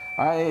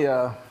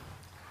I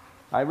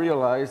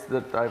realize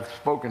that I've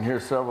spoken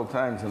here several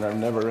times and I've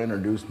never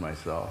introduced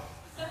myself.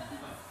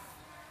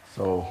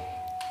 So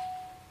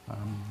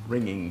I'm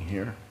ringing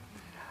here.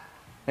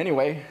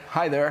 Anyway,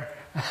 hi there.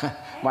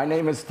 My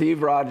name is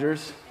Steve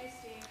Rogers. Hey,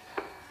 Steve.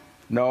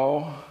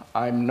 No,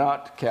 I'm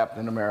not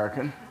Captain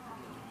America.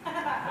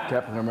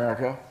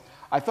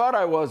 I thought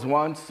I was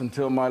once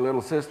until my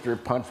little sister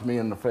punched me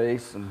in the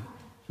face and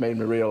made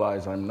me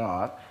realize I'm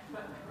not.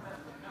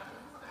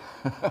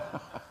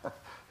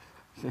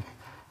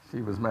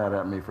 She was mad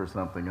at me for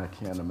something I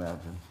can't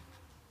imagine.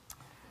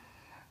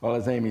 Well,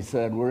 as Amy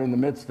said, we're in the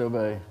midst of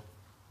a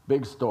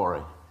big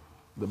story,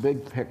 the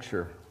big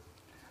picture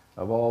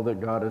of all that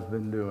God has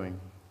been doing.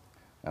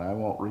 And I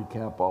won't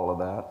recap all of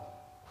that.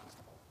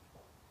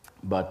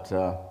 But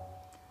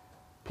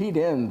Pete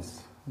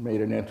Enns made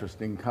an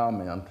interesting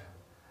comment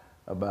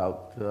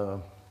about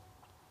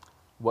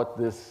what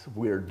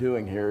we're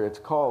doing here. It's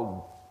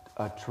called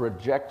a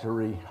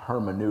trajectory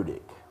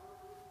hermeneutic.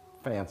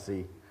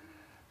 Fancy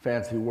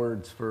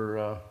words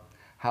for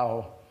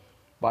how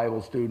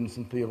Bible students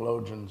and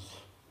theologians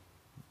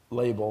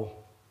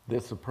label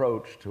this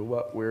approach to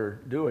what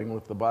we're doing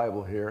with the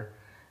Bible here.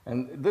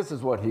 And this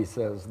is what he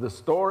says: the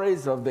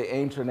stories of the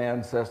ancient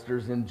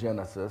ancestors in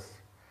Genesis,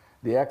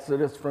 the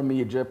Exodus from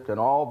Egypt, and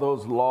all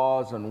those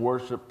laws and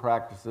worship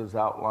practices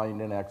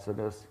outlined in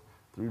Exodus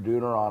through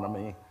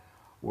Deuteronomy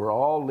were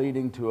all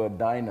leading to a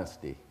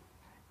dynasty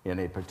in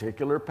a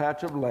particular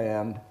patch of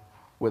land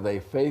with a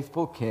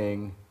faithful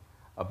king,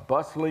 a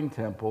bustling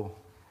temple,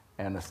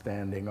 and a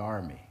standing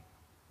army.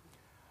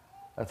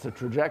 That's a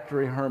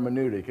trajectory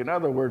hermeneutic. In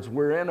other words,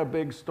 we're in a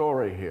big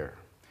story here.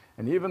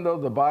 And even though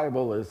the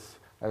Bible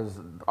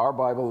our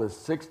Bible is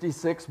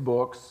 66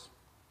 books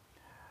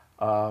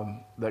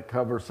that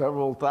cover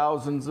several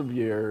thousands of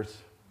years,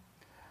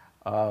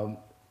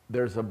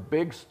 there's a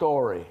big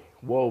story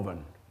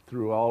woven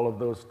through all of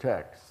those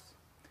texts.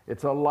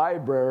 It's a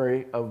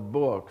library of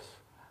books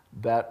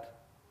that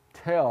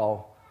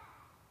tell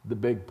the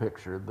big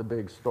picture, the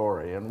big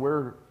story. And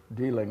we're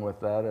dealing with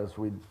that as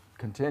we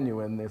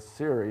continue in this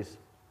series.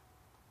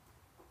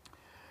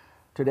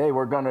 Today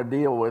we're going to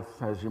deal with,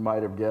 as you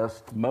might have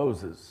guessed,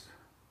 Moses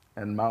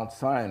and Mount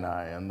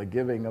Sinai and the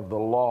giving of the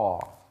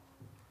law.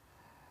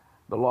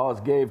 The laws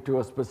gave to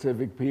a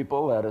specific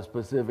people at a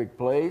specific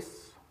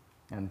place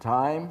and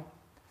time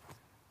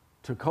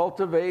to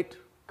cultivate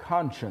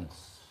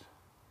conscience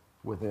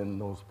within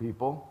those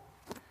people,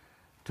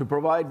 to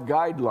provide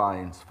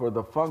guidelines for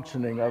the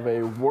functioning of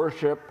a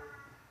worship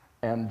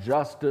and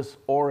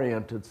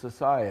justice-oriented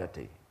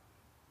society.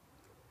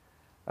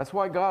 That's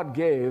why God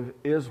gave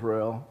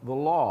Israel the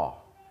law.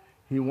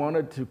 He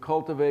wanted to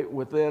cultivate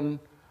within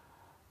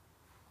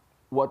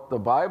what the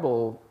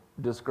Bible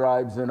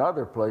describes in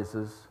other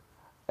places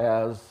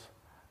as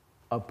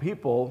a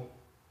people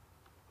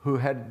who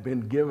had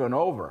been given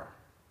over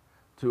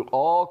to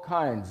all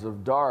kinds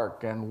of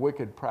dark and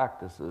wicked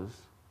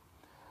practices.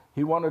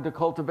 He wanted to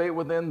cultivate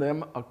within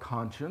them a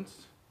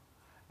conscience,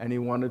 and he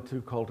wanted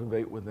to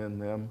cultivate within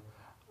them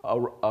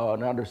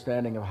an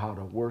understanding of how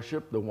to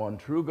worship the one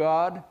true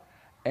God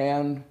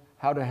and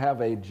how to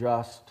have a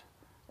just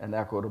and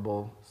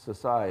equitable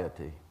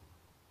society.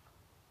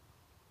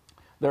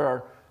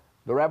 The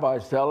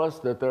rabbis tell us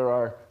that there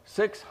are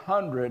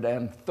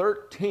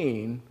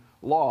 613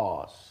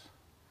 laws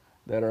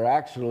that are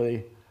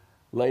actually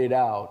laid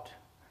out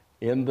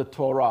in the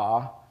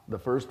Torah, the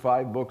first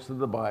 5 books of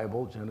the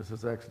Bible,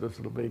 Genesis, Exodus,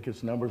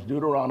 Leviticus, Numbers,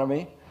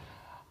 Deuteronomy,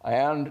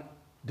 and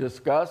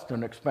discussed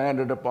and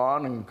expanded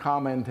upon and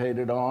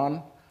commented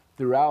on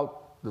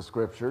throughout the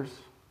scriptures.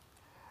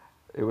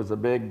 It was a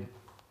big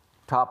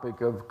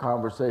topic of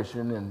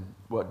conversation in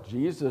what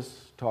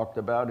Jesus talked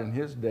about in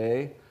his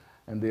day,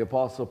 and the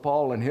Apostle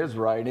Paul in his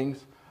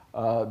writings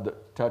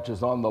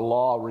touches on the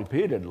law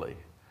repeatedly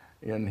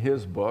in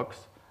his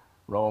books,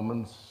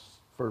 Romans,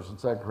 1st and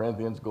 2nd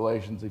Corinthians,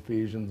 Galatians,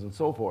 Ephesians, and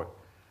so forth.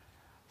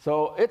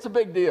 So it's a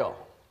big deal.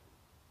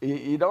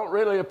 You don't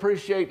really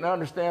appreciate and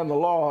understand the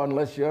law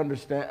unless you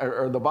understand,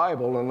 or the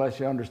Bible,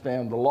 unless you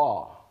understand the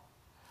law.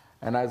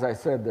 And as I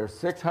said, there's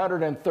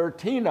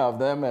 613 of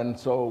them, and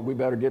so we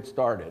better get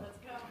started. Let's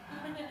go.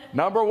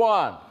 Number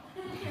 1.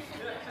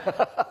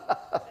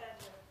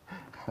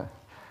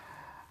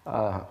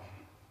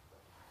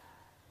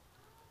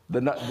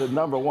 The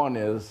number 1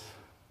 is,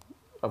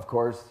 of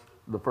course,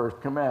 the first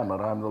commandment.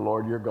 I'm the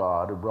Lord your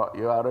God who brought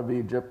you out of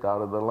Egypt,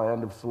 out of the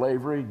land of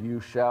slavery. You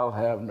shall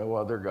have no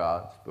other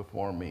gods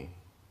before me.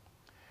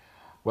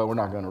 Well, we're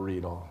not going to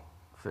read all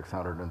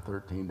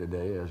 613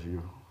 today, as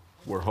you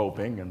were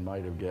hoping and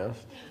might have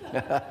guessed.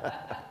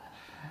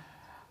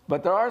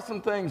 But there are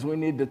some things we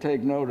need to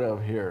take note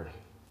of here.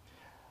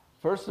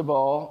 First of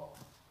all,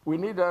 we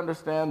need to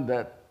understand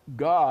that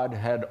God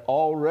had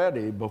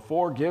already,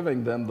 before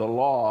giving them the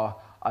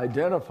law,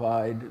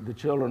 identified the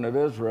children of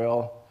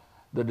Israel,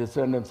 the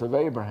descendants of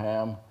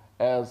Abraham,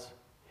 as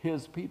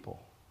his people.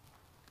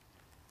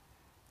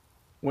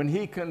 When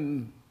he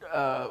interacted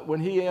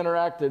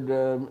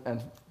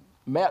and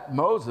met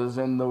Moses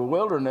in the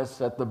wilderness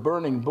at the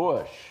burning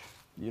bush,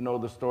 You know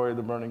the story of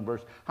the burning bush.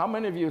 How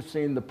many of you have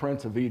seen The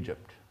Prince of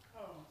Egypt?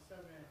 Oh, so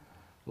many.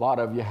 A lot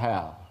of you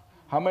have.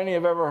 How many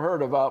have ever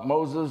heard about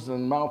Moses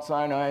and Mount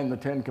Sinai and the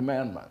Ten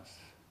Commandments?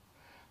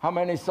 How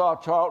many saw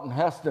Charlton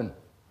Heston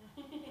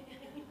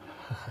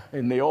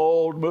in the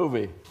old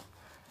movie?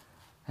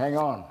 Hang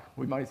on,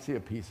 we might see a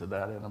piece of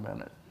that in a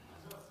minute.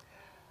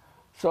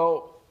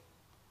 So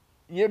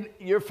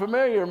you're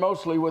familiar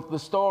mostly with the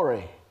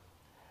story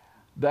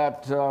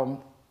that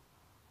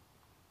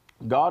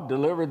God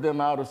delivered them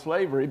out of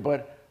slavery,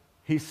 but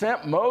he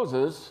sent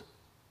Moses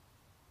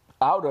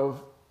out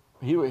of,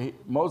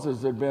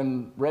 Moses had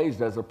been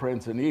raised as a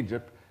prince in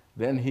Egypt.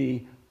 Then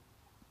he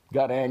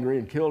got angry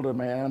and killed a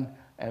man,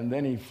 and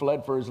then he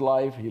fled for his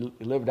life. He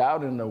lived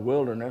out in the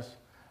wilderness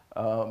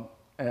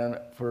and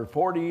for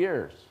 40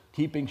 years,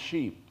 keeping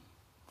sheep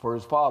for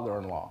his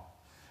father-in-law.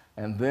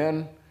 And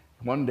then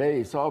one day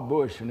he saw a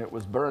bush and it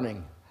was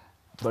burning,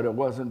 but it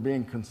wasn't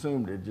being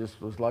consumed. It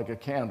just was like a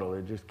candle.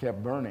 It just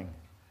kept burning.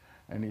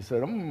 And he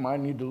said, I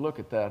need to look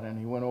at that. And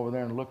he went over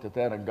there and looked at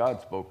that, and God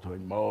spoke to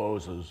him,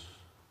 Moses,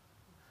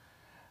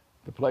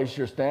 the place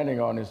you're standing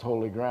on is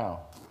holy ground.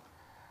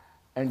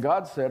 And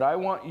God said, I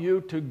want you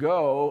to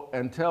go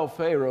and tell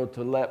Pharaoh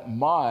to let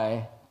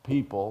my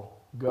people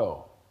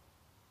go.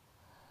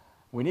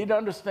 We need to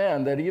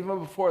understand that even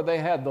before they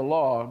had the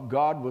law,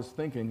 God was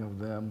thinking of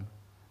them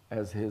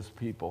as his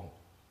people.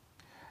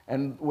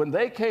 And when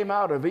they came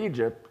out of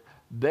Egypt,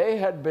 they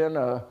had been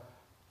a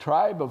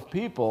tribe of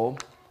people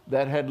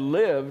that had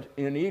lived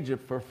in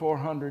Egypt for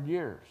 400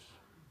 years.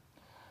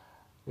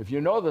 If you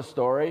know the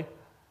story,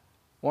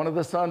 one of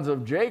the sons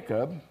of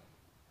Jacob,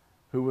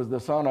 who was the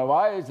son of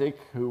Isaac,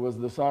 who was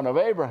the son of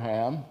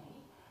Abraham,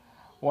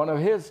 one of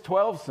his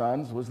 12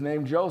 sons was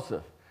named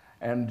Joseph.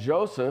 And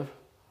Joseph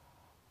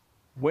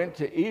went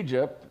to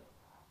Egypt,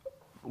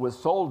 was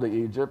sold to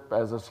Egypt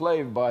as a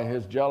slave by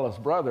his jealous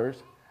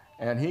brothers,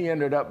 and he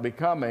ended up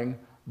becoming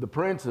the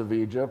prince of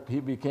Egypt. He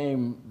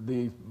became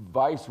the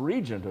vice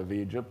regent of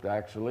Egypt,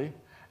 actually,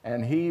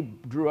 and he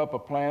drew up a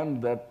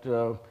plan that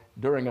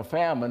during a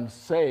famine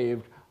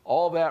saved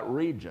all that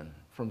region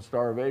from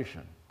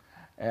starvation.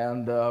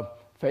 And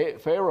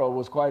Pharaoh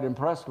was quite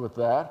impressed with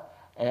that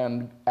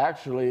and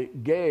actually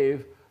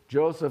gave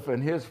Joseph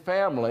and his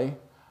family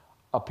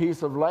a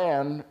piece of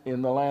land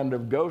in the land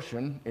of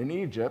Goshen in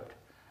Egypt,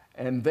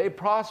 and they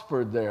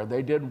prospered there.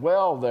 They did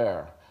well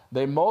there.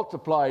 They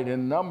multiplied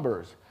in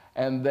numbers,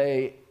 and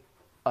they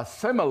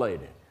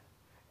assimilated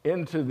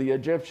into the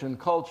Egyptian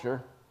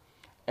culture,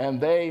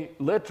 and they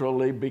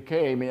literally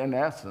became, in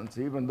essence,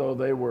 even though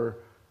they were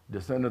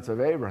descendants of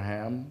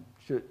Abraham,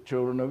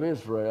 children of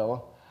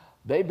Israel,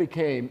 they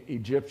became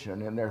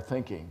Egyptian in their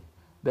thinking.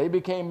 They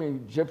became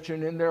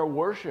Egyptian in their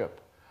worship.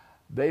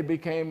 They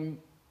became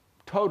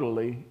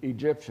totally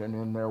Egyptian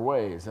in their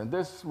ways. And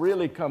this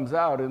really comes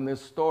out in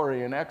this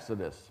story in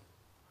Exodus,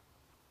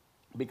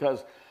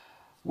 because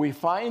we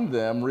find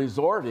them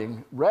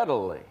resorting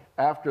readily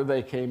after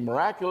they came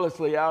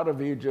miraculously out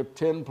of Egypt,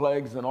 10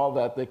 plagues and all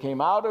that. They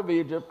came out of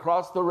Egypt,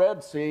 crossed the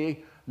Red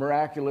Sea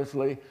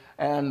miraculously,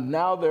 and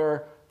now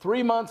they're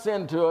 3 months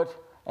into it,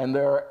 and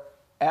they're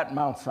at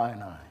Mount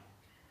Sinai.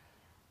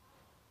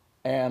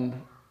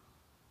 And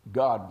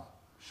God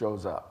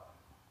shows up.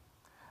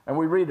 And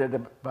we read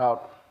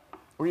about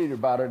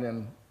it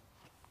in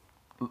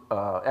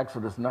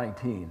Exodus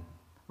 19,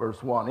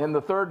 verse 1. In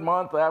the 3rd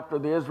month after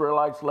the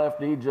Israelites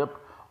left Egypt,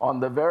 on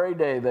the very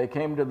day they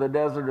came to the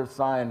desert of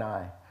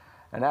Sinai.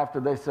 And after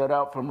they set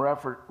out from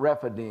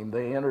Rephidim,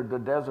 they entered the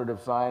desert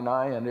of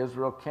Sinai, and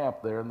Israel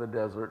camped there in the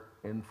desert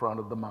in front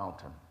of the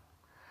mountain.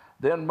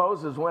 Then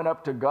Moses went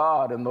up to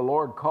God, and the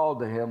Lord called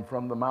to him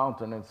from the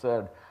mountain and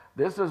said,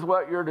 "This is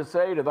what you're to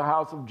say to the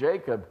house of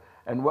Jacob,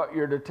 and what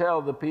you're to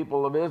tell the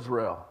people of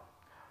Israel.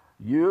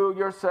 You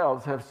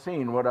yourselves have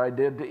seen what I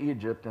did to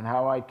Egypt, and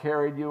how I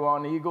carried you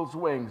on eagle's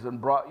wings and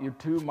brought you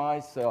to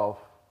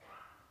myself.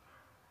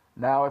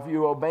 Now, if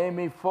you obey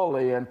me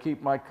fully and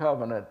keep my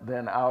covenant,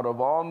 then out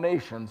of all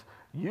nations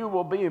you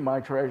will be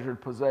my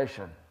treasured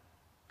possession,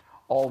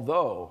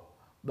 although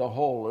the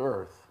whole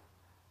earth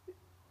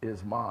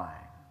is mine.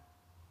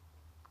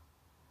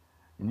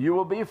 And you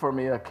will be for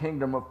me a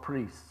kingdom of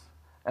priests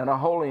and a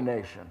holy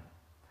nation.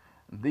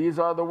 These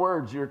are the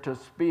words you're to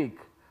speak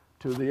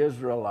to the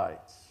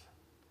Israelites."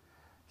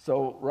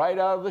 So right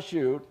out of the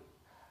chute,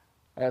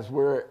 as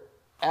we're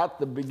at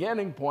the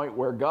beginning point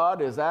where God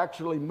is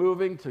actually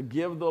moving to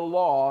give the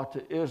law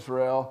to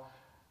Israel,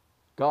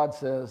 God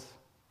says,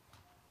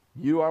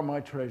 "You are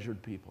my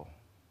treasured people.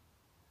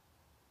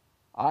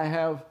 I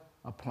have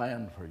a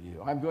plan for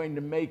you. I'm going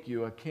to make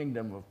you a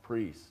kingdom of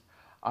priests.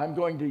 I'm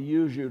going to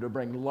use you to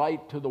bring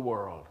light to the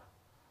world.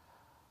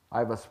 I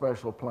have a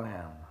special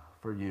plan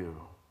for you,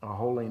 a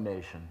holy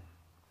nation."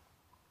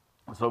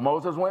 So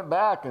Moses went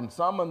back and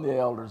summoned the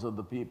elders of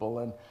the people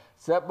and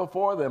set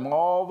before them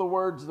all the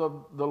words the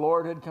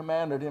Lord had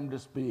commanded him to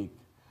speak.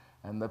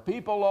 And the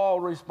people all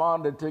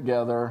responded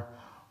together,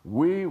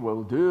 "We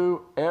will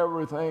do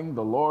everything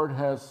the Lord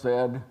has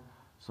said."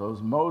 So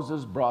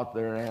Moses brought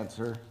their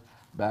answer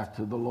back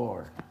to the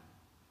Lord.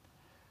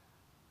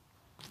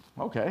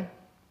 Okay.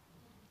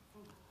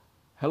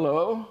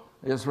 Hello,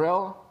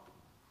 Israel.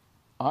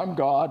 I'm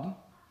God.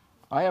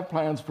 I have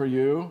plans for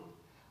you.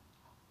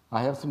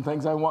 I have some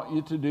things I want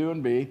you to do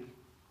and be.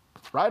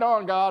 Right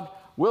on, God.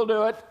 We'll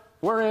do it.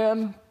 We're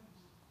in.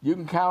 You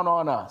can count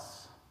on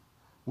us.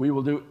 We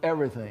will do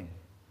everything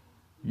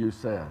you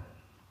said.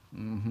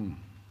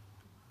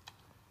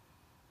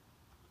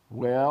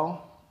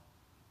 Well,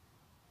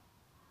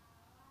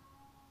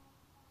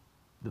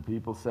 the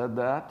people said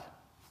that.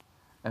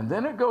 And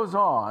then it goes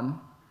on.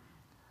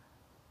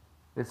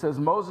 It says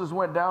Moses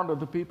went down to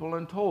the people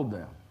and told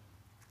them.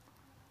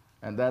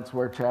 And that's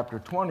where chapter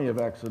 20 of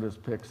Exodus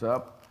picks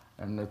up.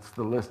 And it's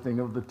the listing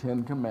of the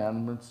 10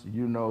 commandments.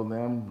 You know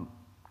them.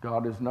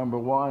 God is number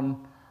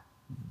one.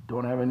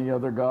 Don't have any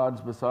other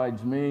gods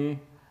besides me,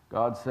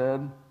 God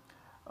said.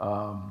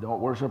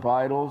 Don't worship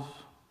idols.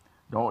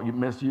 Don't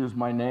misuse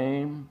my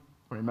name.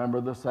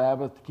 Remember the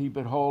Sabbath, keep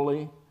it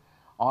holy.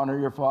 Honor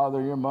your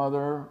father, your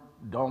mother.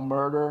 Don't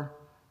murder.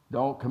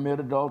 Don't commit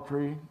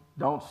adultery.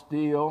 Don't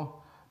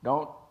steal.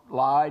 Don't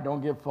lie.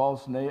 Don't give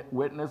false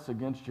witness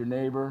against your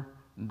neighbor.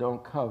 And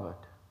don't covet.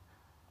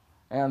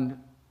 And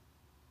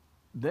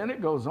then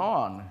it goes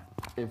on.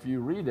 If you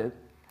read it,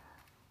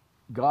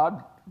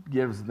 God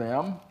gives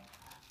them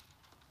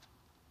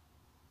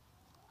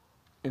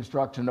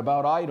instruction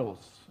about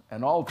idols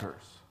and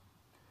altars.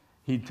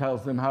 He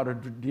tells them how to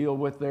deal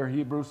with their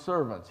Hebrew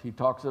servants. He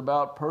talks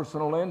about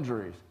personal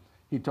injuries.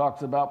 He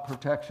talks about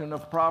protection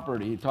of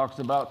property. He talks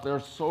about their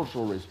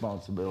social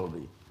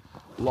responsibility,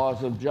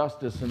 laws of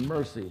justice and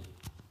mercy.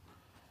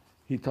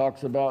 He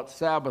talks about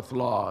Sabbath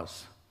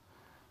laws.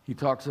 He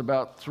talks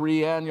about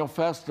 3 annual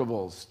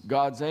festivals,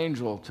 God's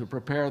angel to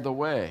prepare the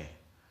way.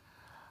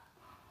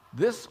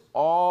 This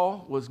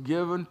all was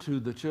given to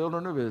the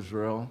children of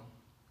Israel,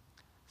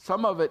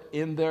 some of it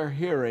in their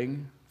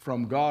hearing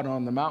from God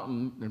on the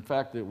mountain. In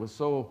fact, it was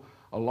so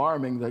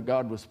alarming that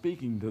God was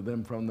speaking to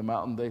them from the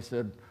mountain. They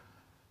said,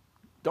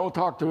 "Don't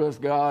talk to us,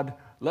 God.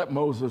 Let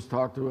Moses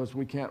talk to us.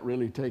 We can't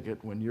really take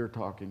it when you're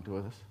talking to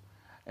us."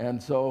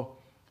 And so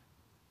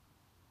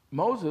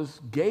Moses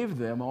gave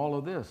them all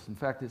of this. In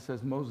fact, it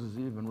says Moses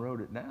even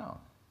wrote it down.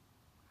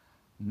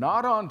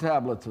 Not on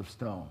tablets of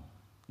stone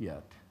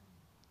yet.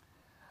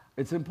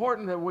 It's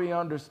important that we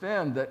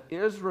understand that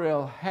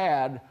Israel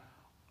had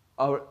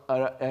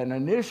an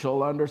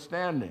initial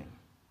understanding,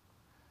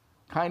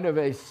 kind of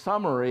a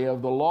summary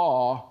of the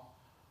law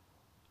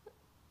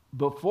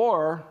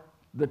before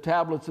the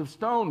tablets of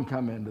stone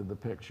come into the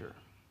picture.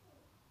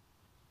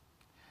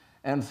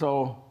 And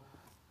so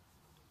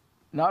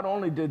not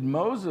only did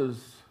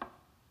Moses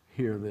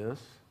hear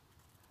this,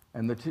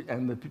 and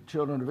the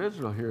children of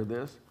Israel hear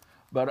this,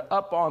 but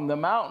up on the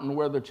mountain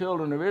where the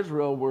children of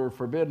Israel were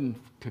forbidden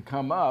to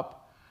come up,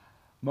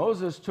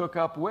 Moses took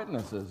up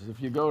witnesses. If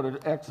you go to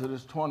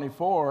Exodus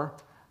 24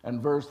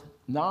 and verse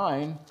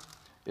 9,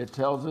 it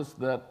tells us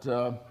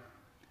that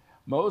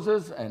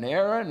Moses and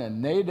Aaron and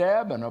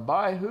Nadab and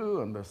Abihu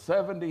and the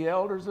 70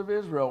 elders of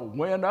Israel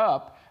went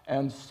up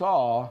and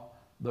saw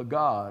the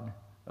God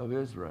of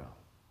Israel.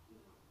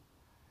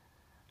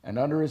 And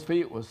under his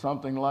feet was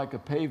something like a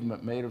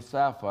pavement made of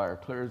sapphire,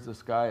 clear as the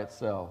sky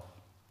itself.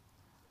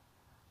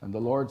 And the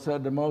Lord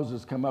said to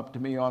Moses, "Come up to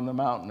me on the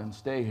mountain and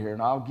stay here,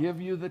 and I'll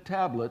give you the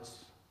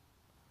tablets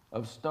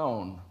of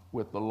stone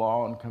with the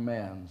law and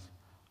commands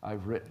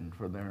I've written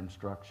for their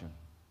instruction."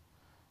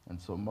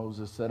 And so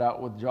Moses set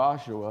out with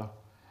Joshua,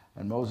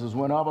 and Moses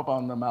went up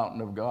on the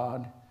mountain of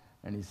God,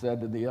 and he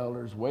said to the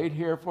elders, "Wait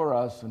here for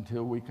us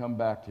until we come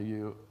back to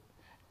you.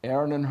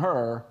 Aaron and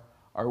Hur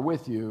are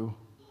with you,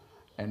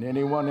 and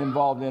anyone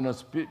involved in a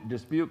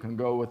dispute can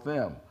go with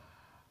them."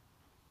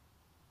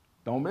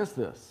 Don't miss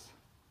this.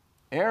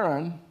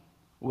 Aaron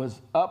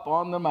was up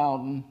on the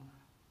mountain,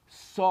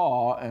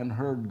 saw and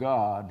heard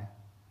God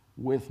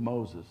with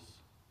Moses.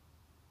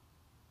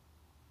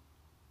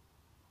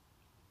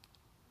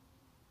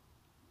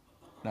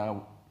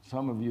 Now,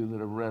 some of you that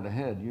have read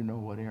ahead, you know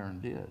what Aaron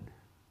did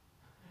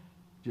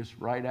just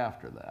right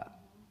after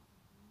that.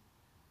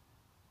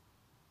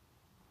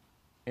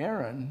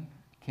 Aaron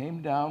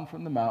came down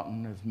from the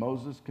mountain as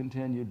Moses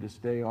continued to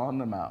stay on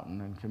the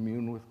mountain and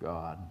commune with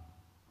God.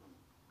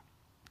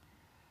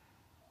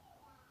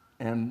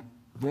 And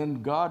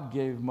then God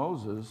gave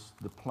Moses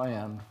the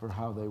plan for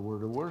how they were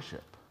to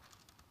worship.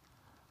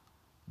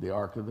 The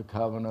Ark of the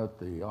Covenant,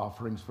 the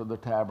offerings for the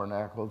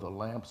tabernacle, the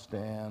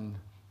lampstand,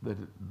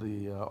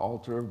 the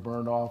altar of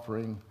burnt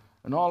offering,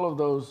 and all of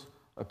those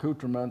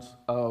accoutrements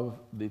of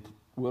the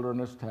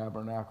wilderness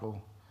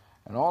tabernacle,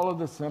 and all of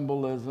the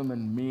symbolism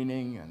and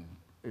meaning, and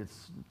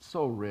it's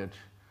so rich.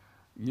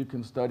 You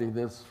can study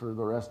this for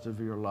the rest of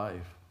your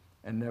life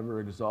and never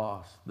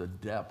exhaust the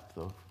depth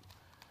of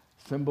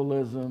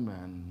symbolism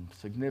and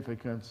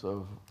significance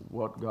of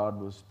what God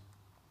was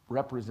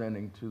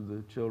representing to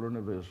the children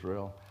of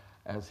Israel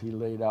as he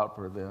laid out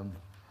for them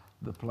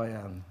the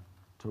plan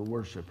to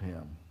worship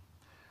him.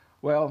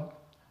 Well,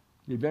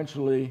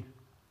 eventually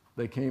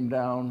they came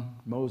down.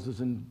 Moses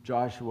and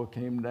Joshua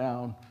came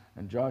down,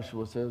 and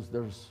Joshua says,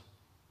 there's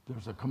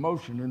a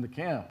commotion in the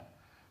camp.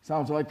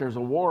 Sounds like there's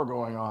a war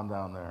going on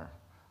down there.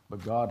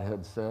 But God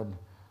had said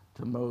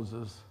to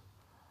Moses,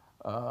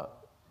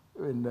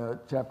 in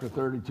chapter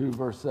 32,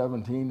 verse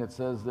 17, it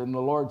says, "Then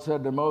the Lord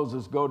said to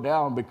Moses, go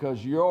down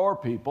because your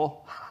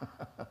people,"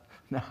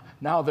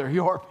 now they're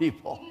your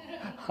people.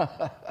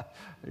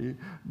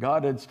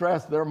 God had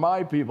stressed they're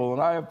my people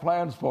and I have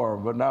plans for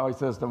them. But now he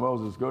says to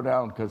Moses, go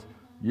down because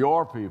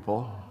your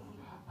people,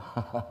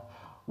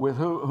 with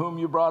whom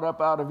you brought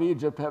up out of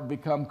Egypt, have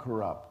become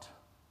corrupt.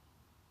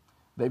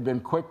 They've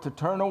been quick to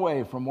turn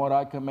away from what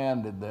I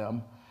commanded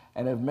them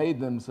and have made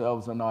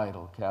themselves an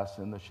idol cast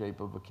in the shape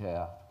of a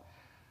calf.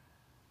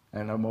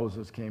 And then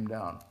Moses came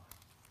down.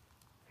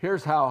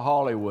 Here's how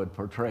Hollywood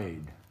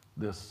portrayed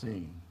this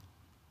scene.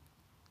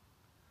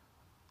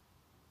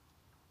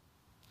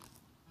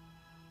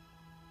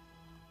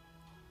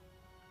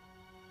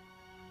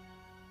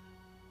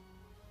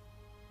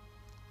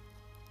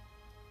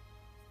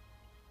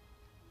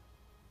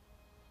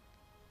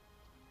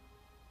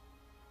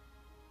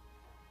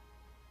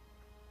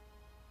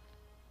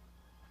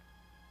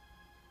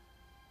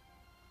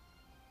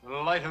 The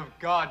light of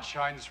God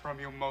shines from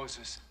you,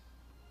 Moses.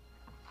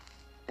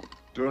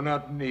 Do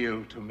not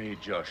kneel to me,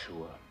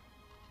 Joshua.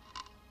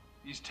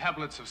 These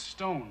tablets of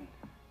stone.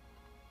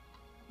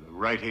 The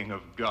writing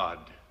of God.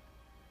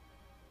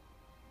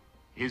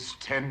 His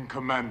 10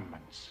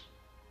 Commandments.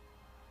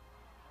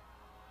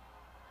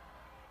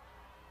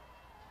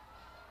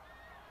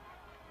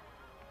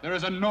 There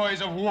is a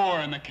noise of war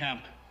in the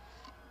camp.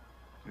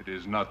 It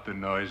is not the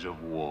noise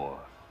of war.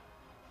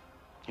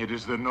 It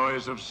is the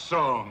noise of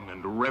song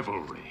and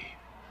revelry.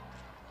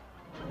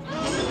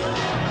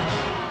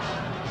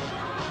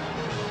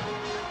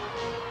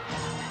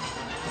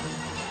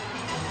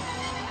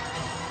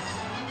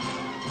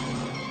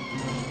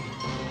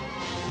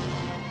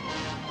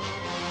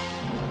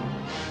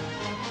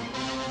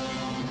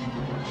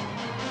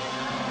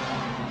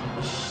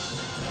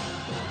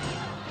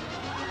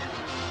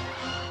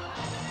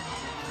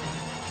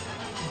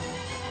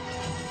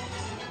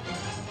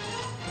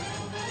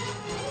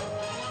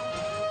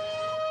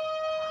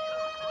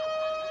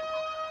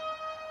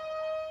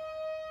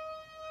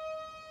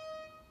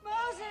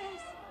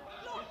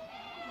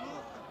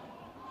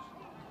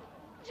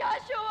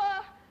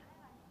 Joshua!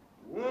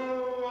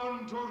 Woe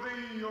unto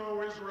thee,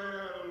 O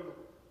Israel!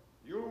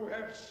 You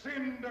have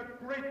sinned a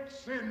great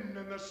sin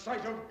in the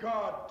sight of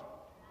God.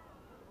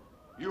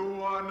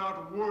 You are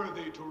not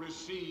worthy to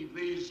receive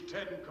these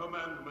 10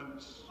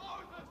 Commandments.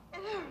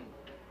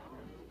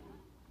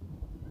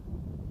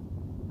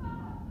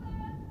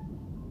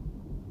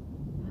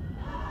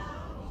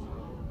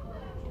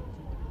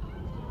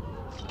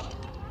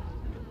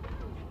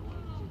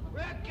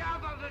 We're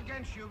gathered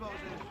against you, Moses.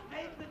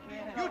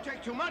 You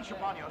take too much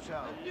upon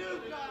yourself.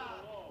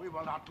 We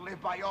will not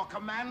live by your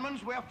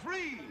commandments. We're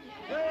free.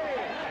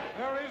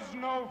 There is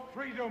no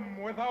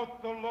freedom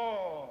without the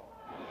law.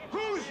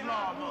 Whose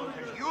law,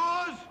 Moses?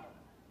 Yours?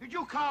 Did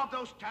you carve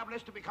those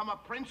tablets to become a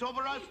prince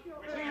over us?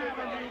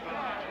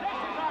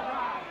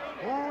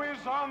 Who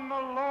is on the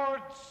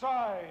Lord's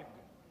side?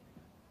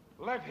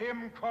 Let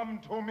him come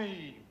to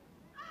me.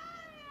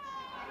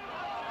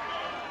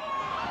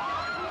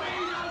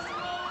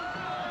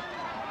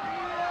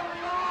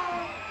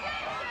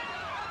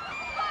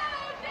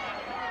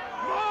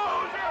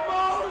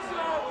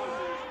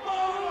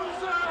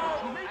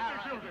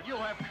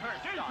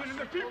 And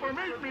the people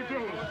made me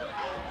do.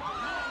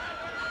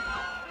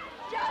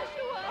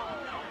 Joshua!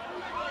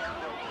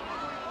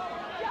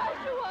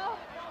 Joshua!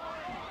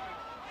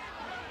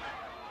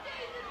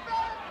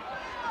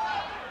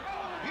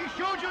 He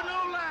showed you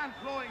no land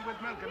flowing with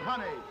milk and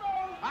honey.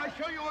 I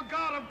show you a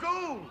God of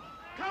gold.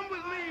 Come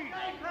with me.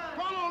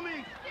 Follow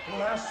me.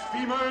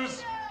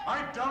 Blasphemers,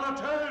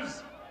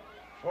 idolaters,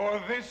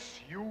 for this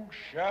you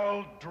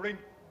shall drink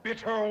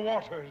bitter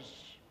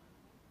waters.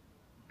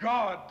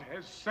 God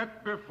has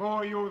set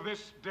before you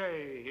this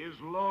day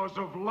his laws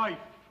of life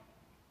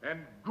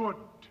and good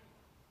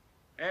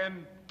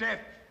and death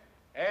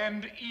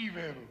and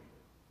evil.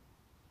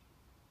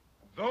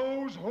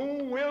 Those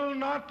who will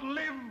not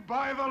live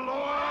by the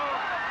law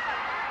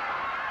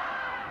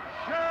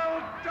shall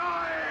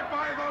die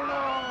by the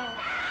law.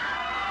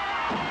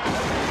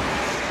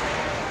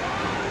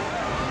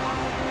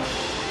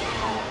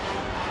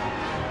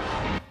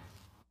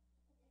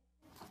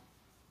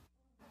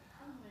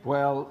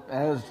 Well,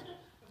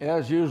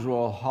 as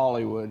usual,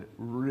 Hollywood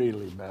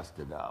really messed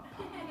it up.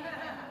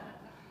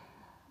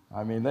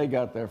 I mean, they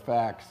got their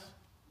facts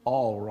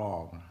all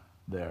wrong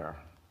there.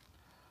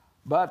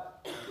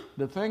 But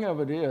the thing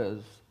of it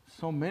is,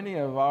 so many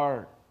of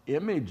our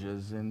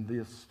images in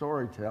this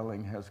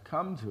storytelling has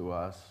come to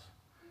us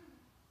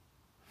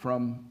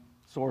from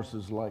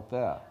sources like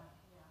that.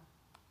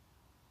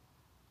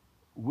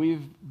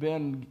 We've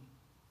been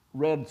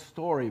read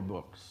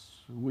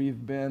storybooks.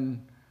 We've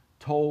been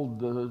told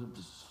the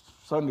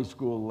Sunday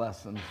school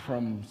lessons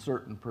from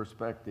certain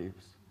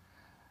perspectives.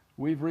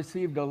 We've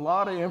received a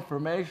lot of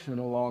information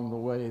along the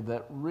way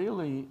that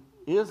really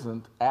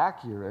isn't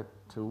accurate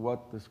to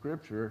what the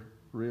scripture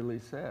really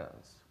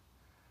says.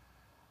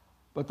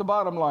 But the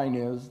bottom line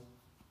is,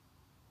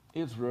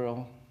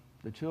 Israel,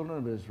 the children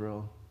of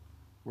Israel,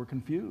 were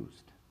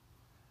confused.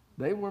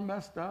 They were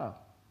messed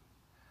up.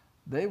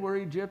 They were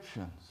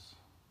Egyptians.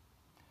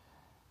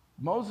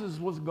 Moses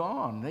was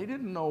gone. They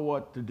didn't know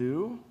what to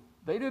do.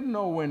 They didn't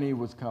know when he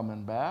was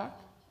coming back.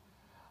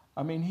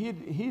 I mean,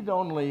 he'd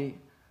only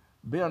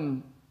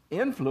been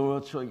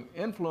influential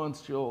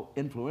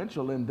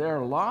in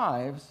their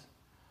lives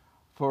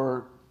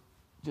for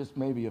just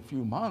maybe a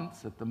few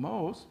months at the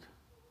most.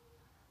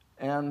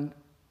 And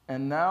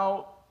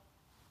now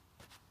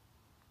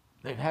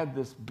they've had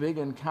this big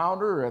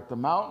encounter at the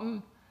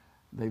mountain.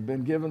 They've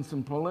been given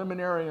some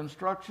preliminary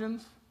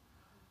instructions,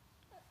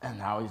 and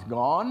now he's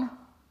gone.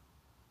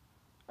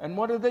 And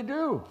what did they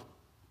do?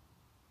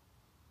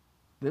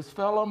 This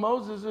fellow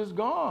Moses is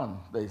gone,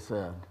 they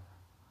said.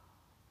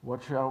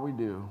 What shall we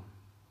do?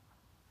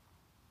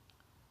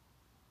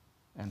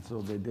 And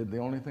so they did the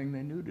only thing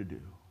they knew to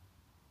do.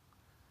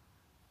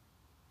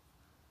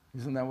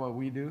 Isn't that what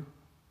we do?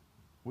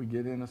 We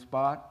get in a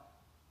spot.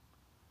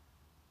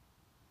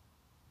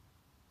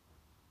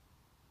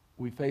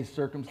 We face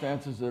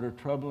circumstances that are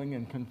troubling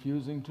and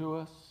confusing to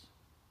us.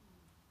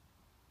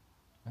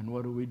 And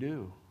what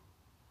do?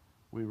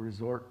 We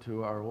resort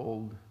to our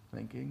old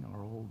thinking,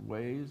 our old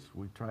ways.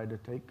 We try to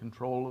take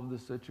control of the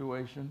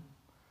situation.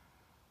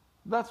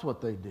 That's what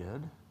they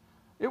did.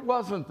 It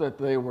wasn't that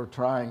they were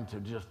trying to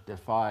just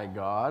defy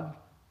God.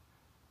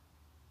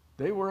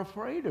 They were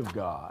afraid of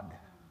God.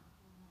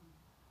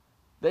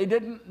 They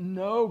didn't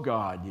know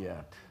God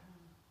yet.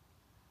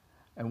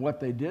 And what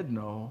they did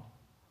know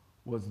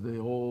was the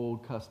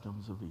old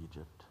customs of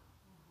Egypt.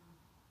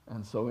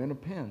 And so in a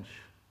pinch,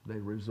 they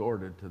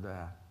resorted to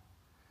that.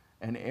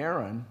 And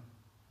Aaron,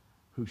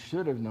 who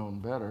should have known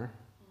better,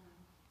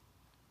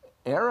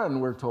 Aaron,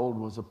 we're told,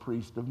 was a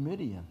priest of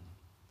Midian.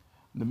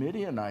 The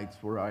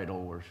Midianites were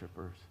idol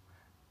worshipers.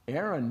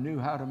 Aaron knew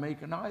how to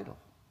make an idol.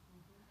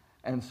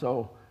 And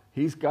so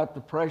he's got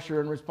the pressure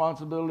and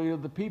responsibility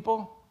of the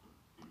people.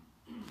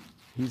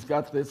 He's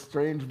got this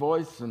strange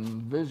voice and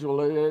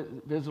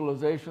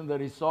visualization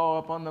that he saw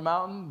up on the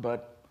mountain,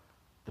 but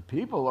the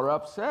people are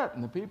upset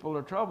and the people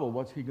are troubled.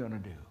 What's he going to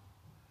do?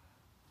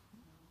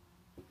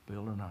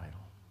 Build an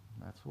idol.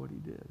 That's what he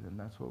did, and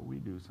that's what we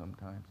do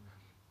sometimes.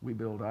 We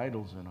build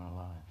idols in our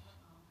lives.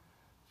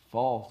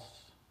 False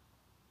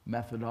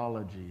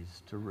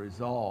methodologies to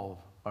resolve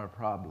our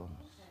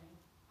problems.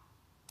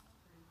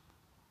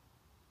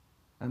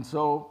 And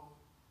so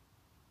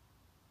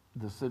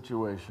the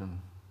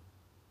situation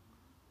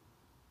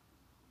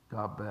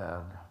got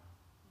bad.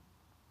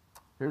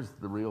 Here's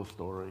the real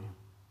story.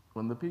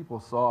 When the people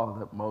saw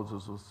that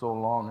Moses was so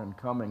long in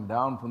coming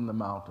down from the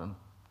mountain,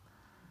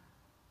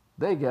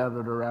 they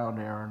gathered around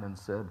Aaron and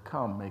said,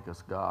 "Come, make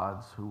us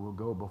gods who will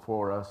go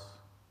before us.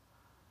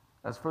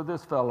 As for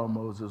this fellow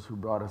Moses who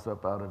brought us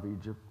up out of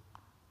Egypt,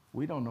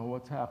 we don't know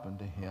what's happened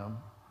to him."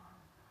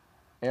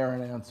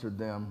 Aaron answered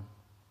them,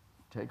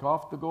 "Take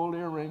off the gold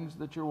earrings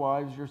that your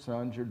wives, your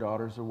sons, your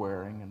daughters are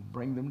wearing and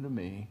bring them to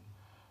me."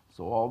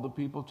 So all the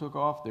people took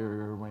off their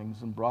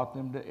earrings and brought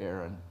them to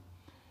Aaron.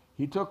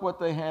 He took what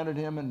they handed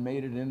him and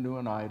made it into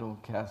an idol,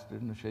 cast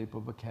it in the shape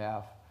of a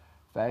calf,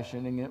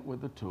 fashioning it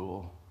with a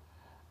tool.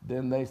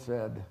 Then they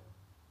said,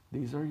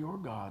 "These are your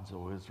gods,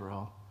 O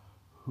Israel,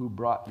 who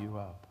brought you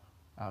up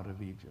out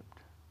of Egypt.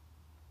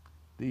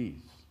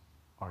 These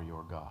are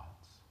your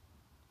gods."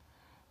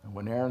 And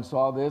when Aaron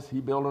saw this, he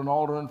built an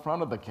altar in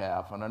front of the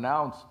calf and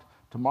announced,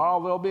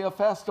 "Tomorrow there'll be a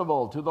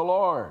festival to the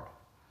Lord."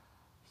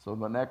 So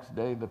the next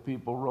day the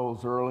people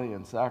rose early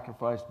and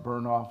sacrificed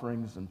burnt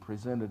offerings and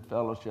presented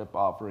fellowship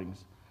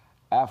offerings.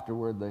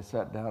 Afterward they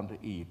sat down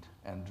to eat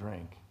and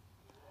drink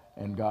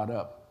and got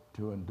up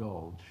to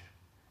indulge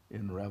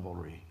in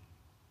revelry.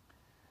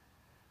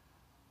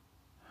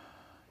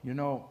 You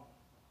know,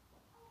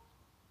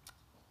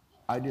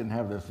 I didn't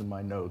have this in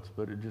my notes,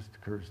 but it just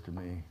occurs to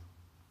me.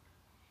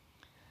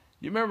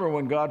 You remember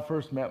when God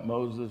first met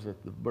Moses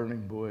at the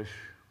burning bush,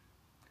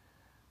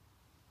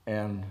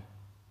 and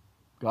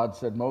God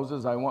said,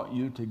 "Moses, I want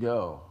you to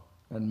go."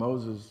 And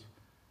Moses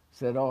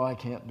said, "Oh, I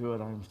can't do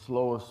it. I'm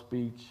slow of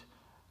speech.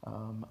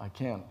 I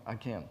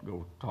can't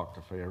go talk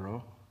to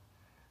Pharaoh."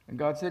 And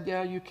God said,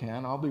 "Yeah, you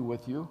can. I'll be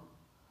with you."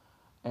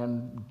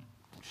 And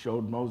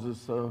showed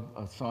Moses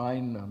a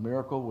sign, a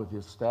miracle with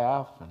his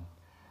staff.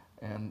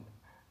 And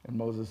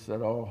Moses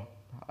said, "Oh,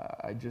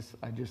 I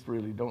just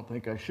really don't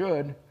think I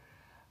should.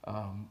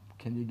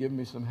 Can you give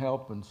me some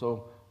help?" And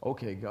so,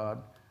 "Okay,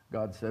 God."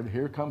 God said,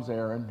 "Here comes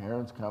Aaron.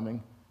 Aaron's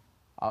coming.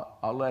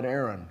 I'll let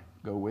Aaron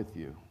go with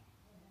you."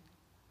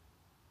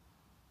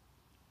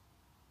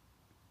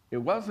 It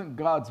wasn't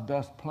God's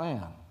best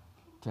plan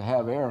to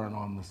have Aaron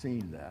on the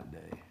scene that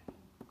day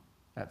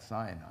at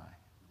Sinai.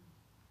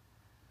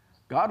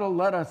 God will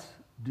let us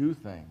do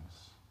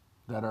things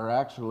that are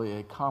actually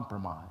a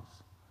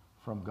compromise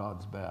from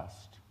God's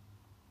best.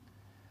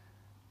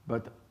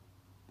 But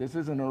this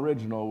isn't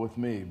original with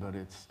me, but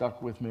it's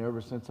stuck with me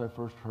ever since I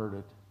first heard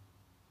it.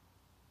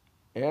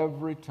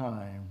 Every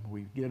time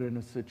we get in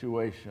a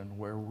situation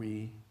where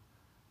we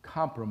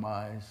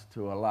compromise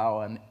to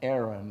allow an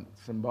Aaron,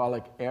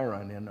 symbolic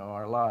Aaron, in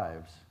our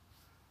lives,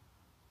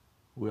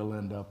 we'll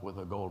end up with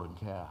a golden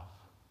calf.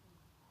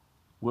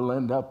 We'll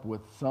end up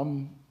with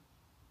some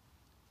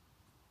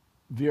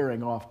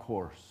veering off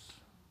course,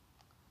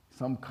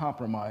 some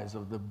compromise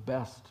of the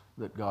best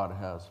that God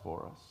has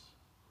for us.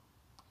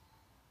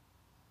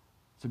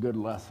 It's a good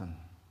lesson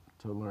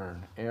to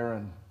learn.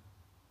 Aaron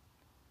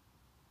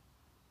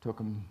took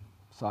him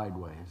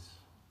sideways.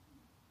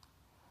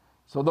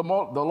 So the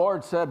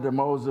Lord said to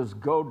Moses,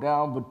 "Go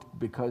down,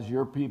 because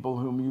your people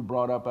whom you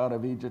brought up out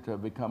of Egypt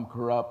have become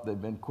corrupt.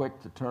 They've been quick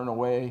to turn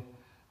away."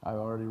 I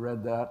already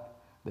read that.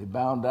 "They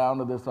bowed down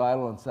to this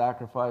idol and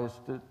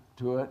sacrificed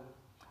to it.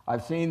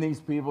 I've seen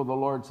these people," the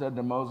Lord said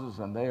to Moses,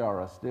 "and they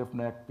are a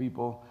stiff-necked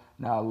people.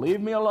 Now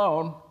leave me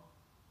alone,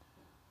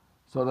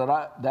 so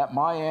that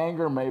my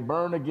anger may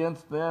burn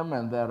against them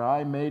and that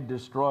I may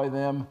destroy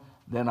them.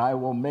 Then I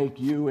will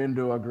make you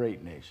into a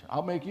great nation."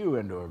 I'll make you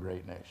into a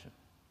great nation.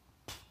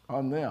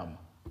 On them.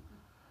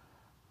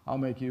 I'll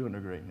make you into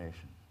a great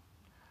nation.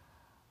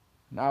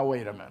 Now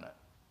wait a minute.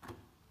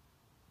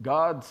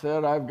 God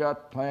said, I've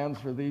got plans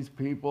for these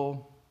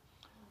people.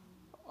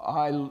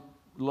 I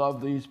love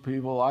these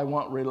people. I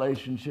want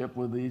relationship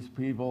with these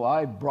people.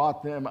 I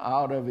brought them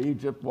out of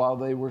Egypt while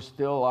they were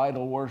still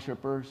idol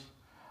worshipers.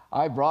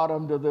 I brought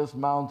them to this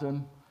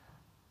mountain.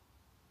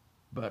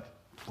 But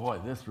boy,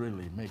 this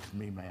really makes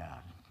me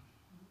mad.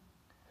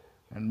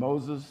 And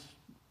Moses,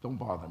 don't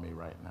bother me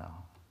right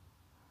now.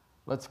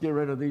 Let's get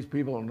rid of these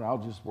people and I'll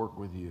just work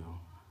with you.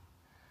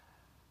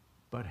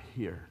 But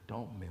here,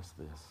 don't miss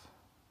this.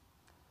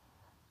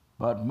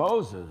 But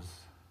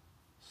Moses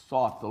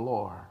sought the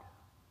Lord,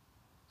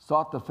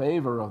 sought the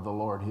favor of the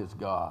Lord his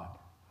God.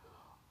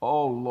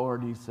 "Oh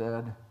Lord," he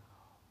said,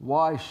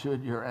 "why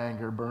should your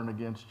anger burn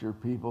against your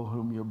people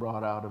whom you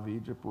brought out of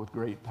Egypt with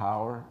great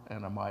power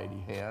and a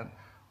mighty hand?"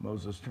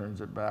 Moses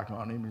turns it back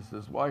on him. He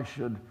says, "Why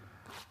should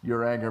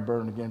your anger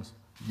burn against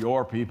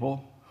your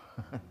people?"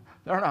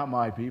 They're not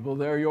my people,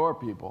 they're your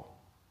people.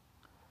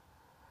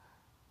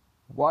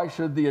 "Why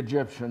should the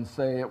Egyptians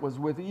say it was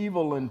with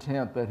evil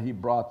intent that he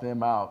brought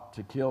them out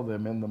to kill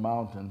them in the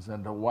mountains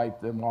and to wipe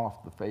them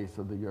off the face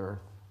of the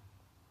earth?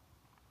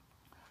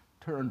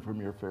 Turn from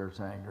your fierce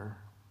anger.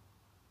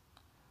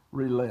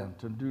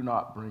 Relent and do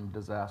not bring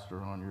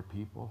disaster on your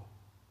people.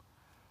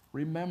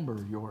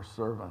 Remember your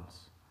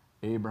servants,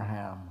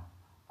 Abraham,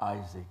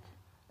 Isaac,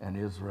 and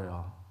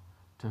Israel,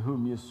 to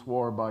whom you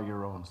swore by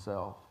your own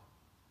self.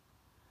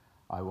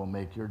 I will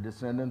make your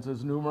descendants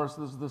as numerous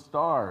as the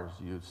stars,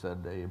 you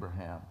said to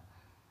Abraham.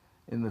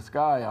 In the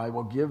sky I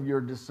will give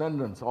your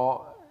descendants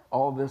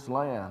all this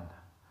land.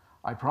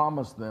 I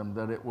promise them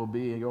that it will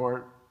be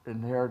their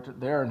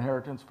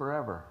inheritance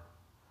forever."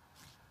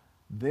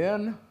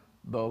 Then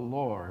the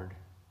Lord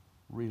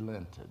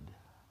relented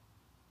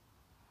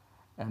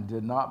and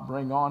did not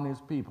bring on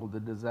his people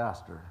the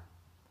disaster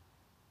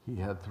he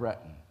had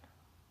threatened.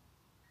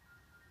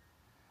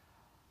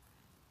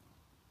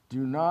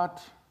 Do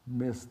not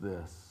miss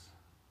this.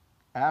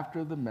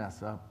 After the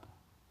mess up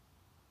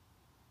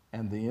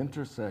and the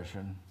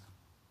intercession,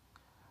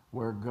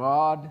 where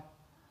God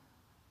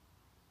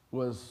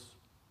was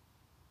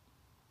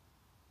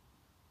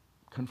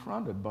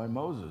confronted by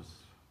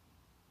Moses,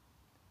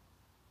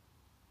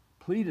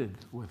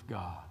 pleaded with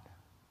God,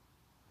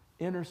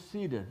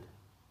 interceded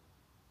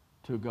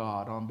to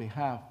God on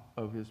behalf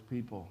of his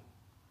people.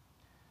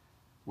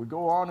 We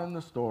go on in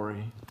the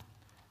story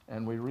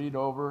and we read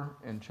over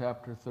in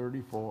chapter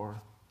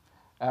 34,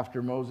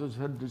 after Moses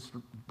had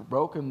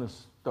broken the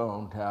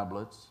stone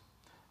tablets,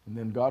 and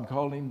then God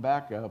called him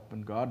back up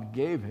and God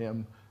gave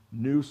him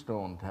new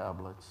stone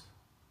tablets.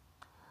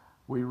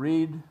 We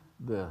read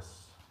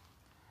this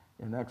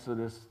in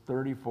Exodus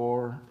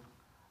 34,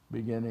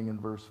 beginning in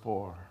verse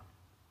 4.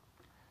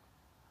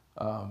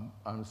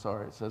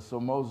 It says, "So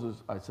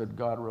Moses," I said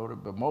God wrote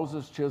it, "but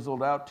Moses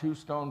chiseled out 2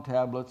 stone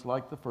tablets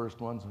like the first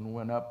ones and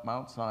went up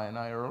Mount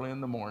Sinai early in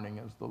the morning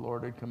as the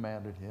Lord had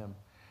commanded him.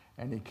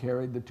 And he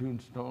carried the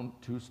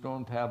two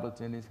stone tablets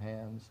in his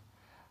hands.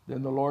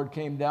 Then the Lord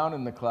came down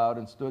in the cloud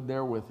and stood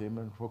there with him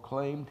and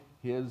proclaimed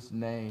his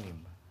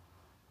name."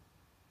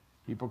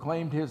 He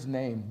proclaimed his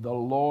name, the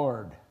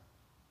Lord.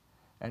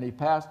 And he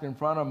passed in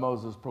front of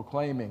Moses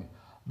proclaiming,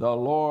 the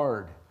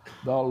Lord,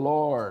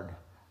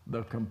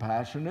 the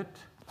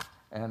compassionate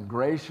and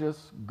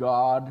gracious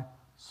God,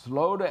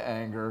 slow to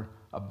anger,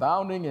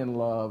 abounding in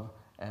love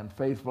and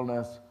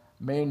faithfulness,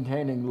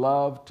 maintaining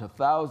love to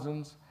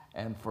thousands,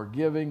 and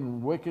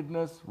forgiving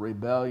wickedness,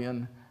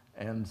 rebellion,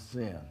 and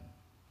sin."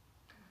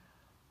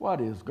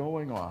 What is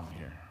going on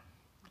here?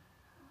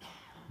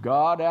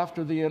 God,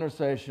 after the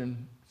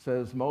intercession,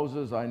 says,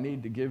 "Moses, I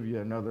need to give you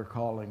another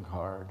calling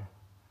card.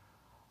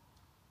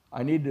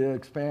 I need to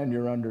expand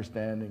your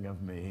understanding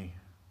of me.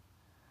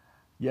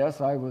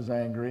 Yes, I was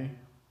angry.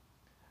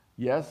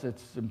 Yes,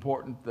 it's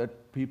important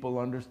that people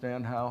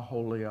understand how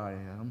holy I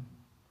am,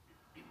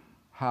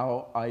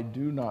 how I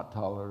do not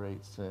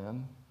tolerate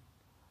sin.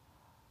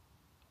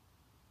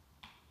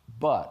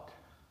 But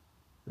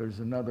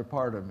there's another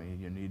part of me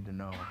you need to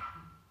know.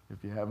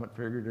 if you haven't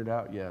figured it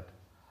out yet.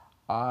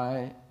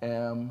 I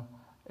am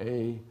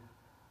a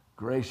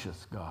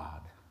gracious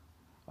God,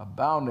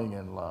 abounding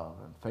in love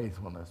and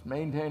faithfulness,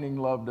 maintaining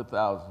love to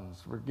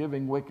thousands,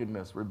 forgiving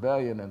wickedness,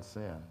 rebellion, and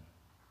sin.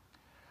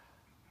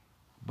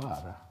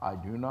 But I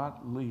do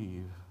not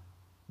leave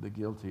the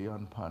guilty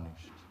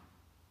unpunished.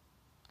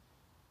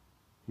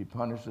 He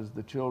punishes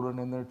the children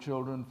and their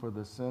children for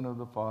the sin of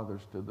the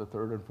fathers to the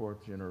third and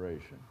fourth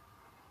generation.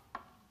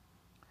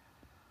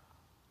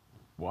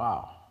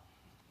 Wow.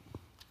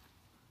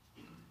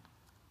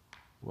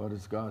 What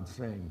is God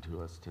saying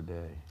to us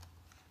today?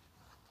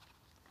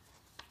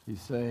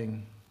 He's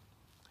saying,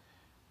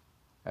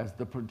 as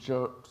the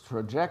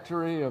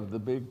trajectory of the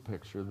big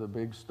picture, the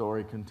big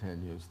story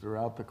continues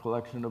throughout the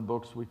collection of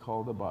books we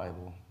call the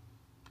Bible,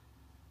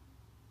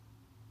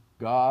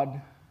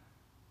 God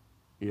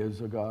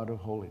is a God of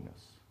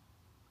holiness.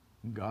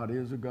 God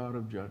is a God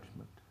of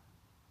judgment.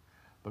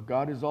 But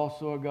God is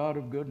also a God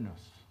of goodness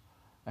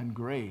and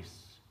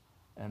grace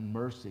and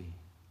mercy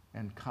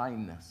and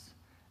kindness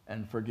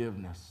and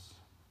forgiveness.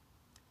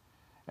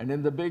 And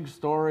in the big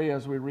story,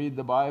 as we read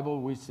the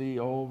Bible, we see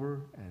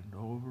over and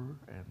over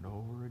and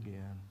over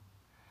again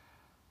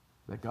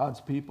that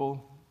God's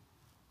people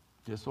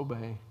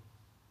disobey,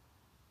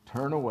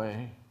 turn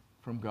away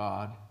from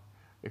God,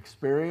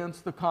 experience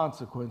the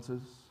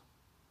consequences.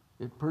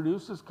 It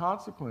produces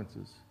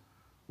consequences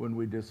when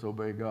we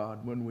disobey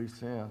God, when we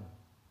sin.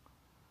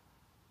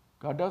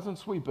 God doesn't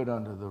sweep it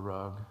under the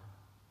rug.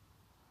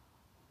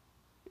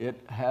 It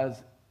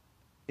has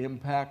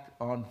impact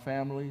on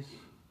families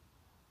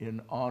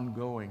in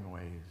ongoing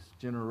ways,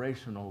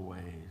 generational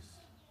ways.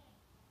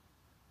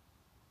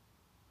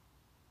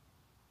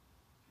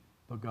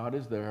 But God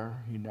is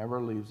there. He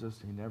never leaves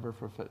us. He never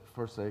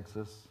forsakes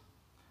us.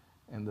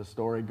 And the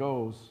story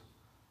goes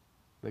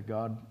that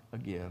God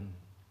again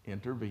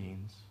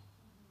intervenes.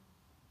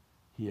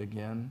 He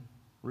again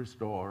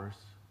restores.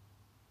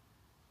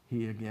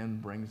 He again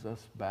brings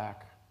us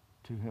back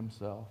to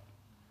himself.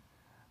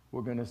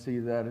 We're going to see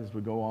that as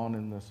we go on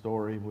in the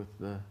story with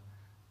the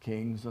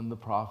kings and the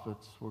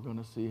prophets. We're going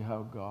to see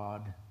how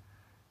God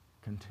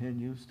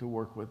continues to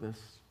work with us,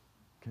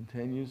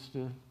 continues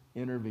to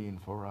intervene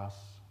for us.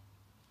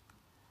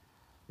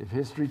 If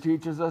history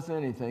teaches us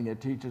anything,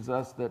 it teaches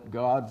us that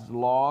God's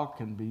law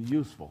can be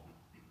useful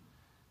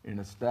in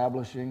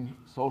establishing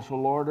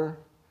social order,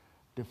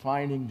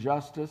 defining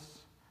justice,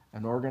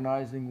 and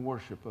organizing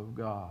worship of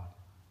God.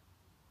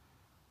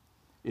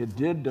 It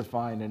did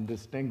define and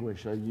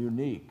distinguish a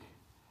unique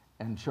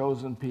and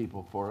chosen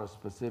people for a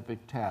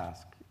specific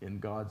task in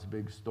God's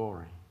big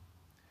story.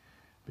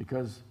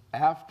 Because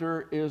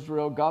after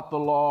Israel got the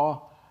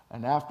law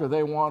and after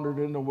they wandered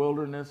in the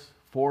wilderness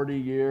 40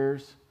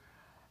 years,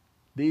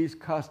 these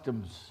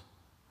customs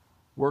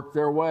worked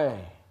their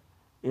way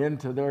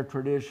into their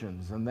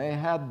traditions, and they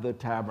had the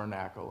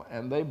tabernacle,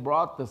 and they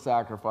brought the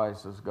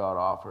sacrifices God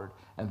offered,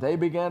 and they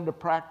began to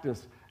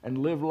practice and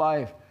live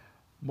life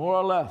more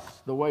or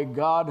less the way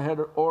God had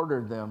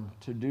ordered them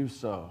to do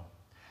so.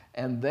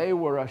 And they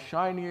were a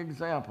shining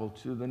example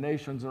to the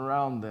nations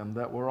around them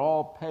that were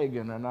all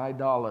pagan and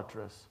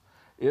idolatrous.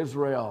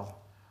 Israel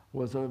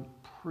was a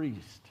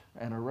priest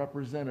and a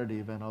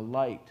representative and a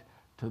light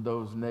to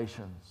those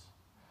nations.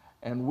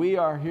 And we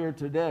are here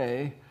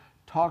today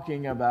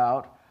talking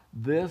about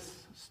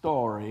this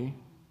story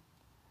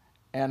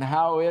and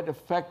how it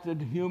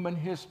affected human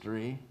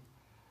history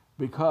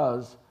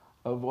because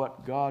of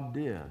what God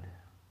did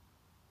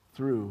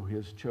through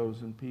his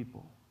chosen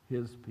people,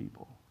 his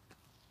people.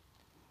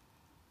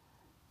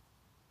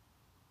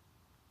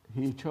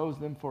 He chose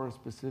them for a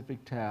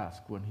specific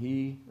task. When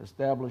he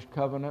established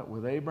covenant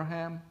with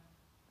Abraham,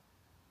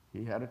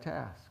 he had a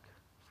task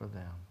for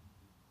them.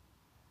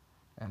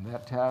 And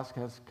that task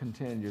has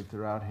continued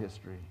throughout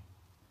history.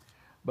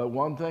 But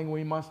one thing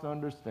we must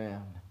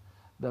understand,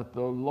 that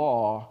the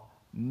law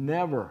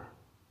never,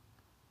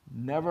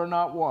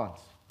 not once,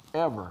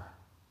 ever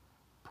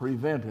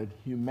prevented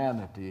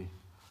humanity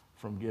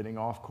from getting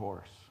off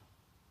course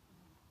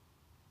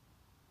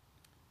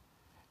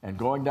and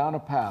going down a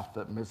path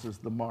that misses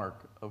the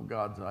mark of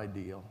God's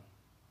ideal.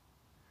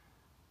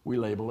 We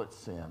label it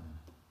sin.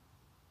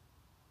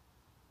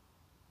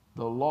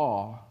 The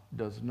law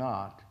does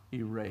not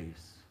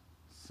erase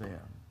sin.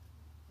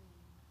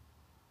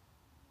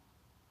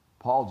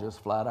 Paul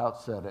just flat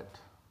out said it.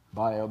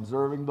 By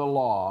observing the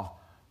law,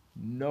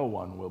 no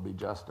one will be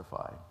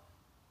justified.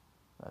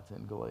 That's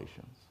in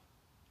Galatians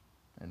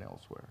and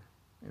elsewhere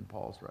in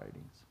Paul's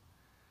writings.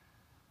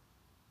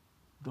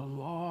 The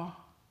law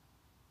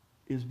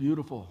is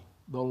beautiful.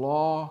 The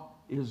law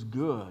is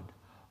good.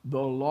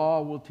 The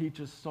law will teach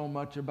us so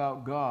much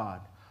about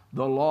God.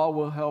 The law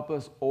will help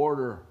us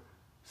order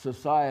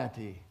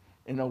society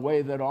in a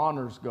way that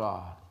honors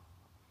God.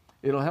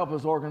 It'll help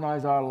us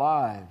organize our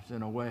lives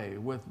in a way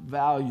with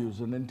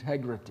values and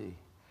integrity.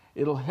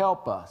 It'll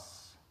help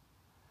us,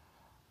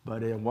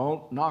 but it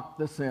won't knock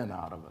the sin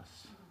out of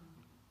us.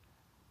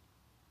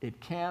 It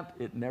can't.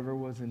 It never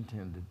was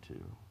intended to.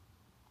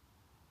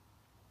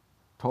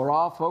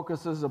 Torah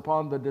focuses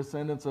upon the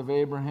descendants of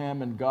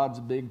Abraham and God's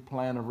big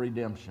plan of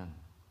redemption.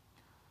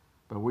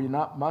 But we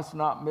must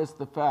not miss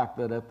the fact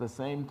that at the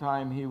same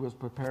time he was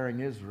preparing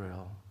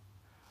Israel,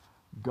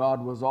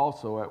 God was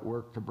also at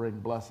work to bring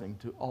blessing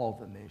to all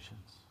the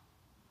nations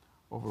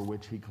over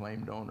which he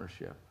claimed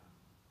ownership.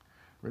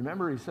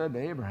 Remember, he said to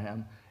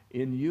Abraham,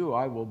 "In you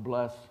I will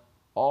bless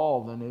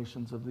all the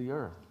nations of the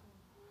earth."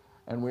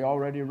 And we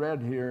already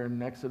read here in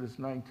Exodus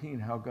 19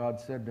 how God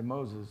said to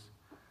Moses,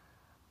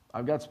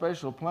 "I've got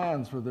special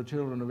plans for the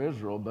children of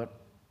Israel, but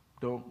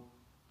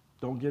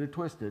don't get it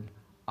twisted.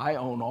 I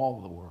own all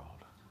the world.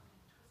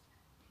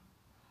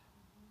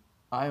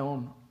 I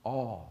own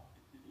all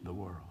the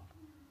world."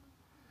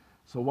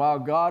 So while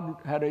God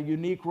had a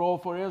unique role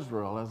for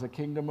Israel as a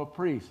kingdom of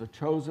priests, a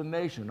chosen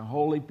nation, a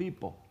holy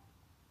people,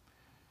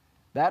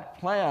 that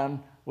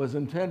plan was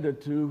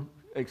intended to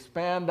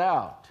expand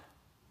out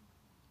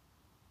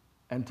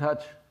and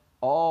touch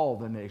all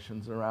the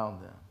nations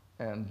around them.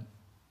 And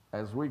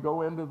as we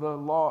go into the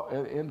law,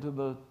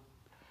 into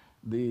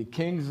the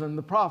kings and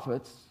the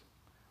prophets,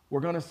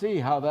 we're going to see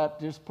how that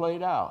just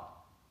played out.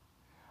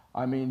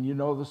 I mean, you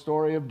know the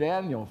story of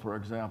Daniel, for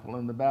example,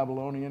 in the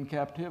Babylonian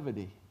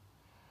captivity.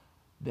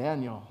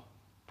 Daniel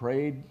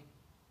prayed,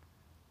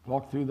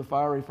 walked through the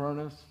fiery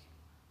furnace.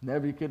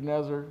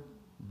 Nebuchadnezzar,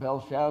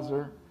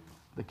 Belshazzar,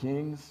 the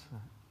kings.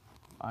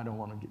 I don't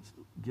want to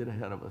get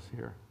ahead of us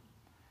here.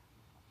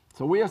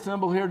 So we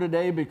assemble here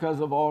today because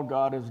of all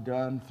God has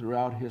done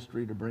throughout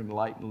history to bring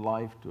light and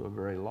life to a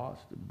very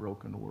lost and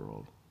broken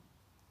world.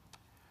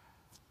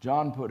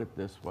 John put it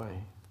this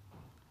way: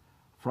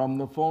 "From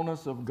the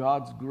fullness of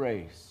God's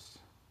grace,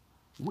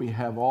 we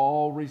have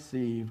all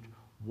received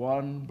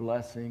one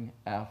blessing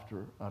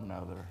after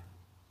another.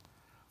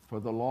 For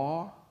the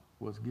law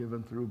was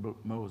given through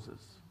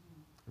Moses."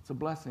 It's a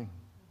blessing.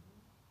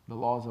 The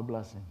law is a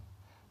blessing.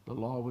 The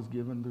law was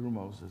given through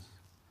Moses.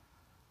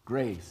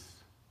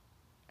 Grace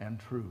and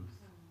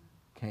truth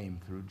came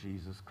through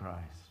Jesus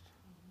Christ.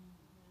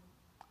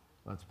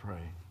 Let's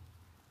pray.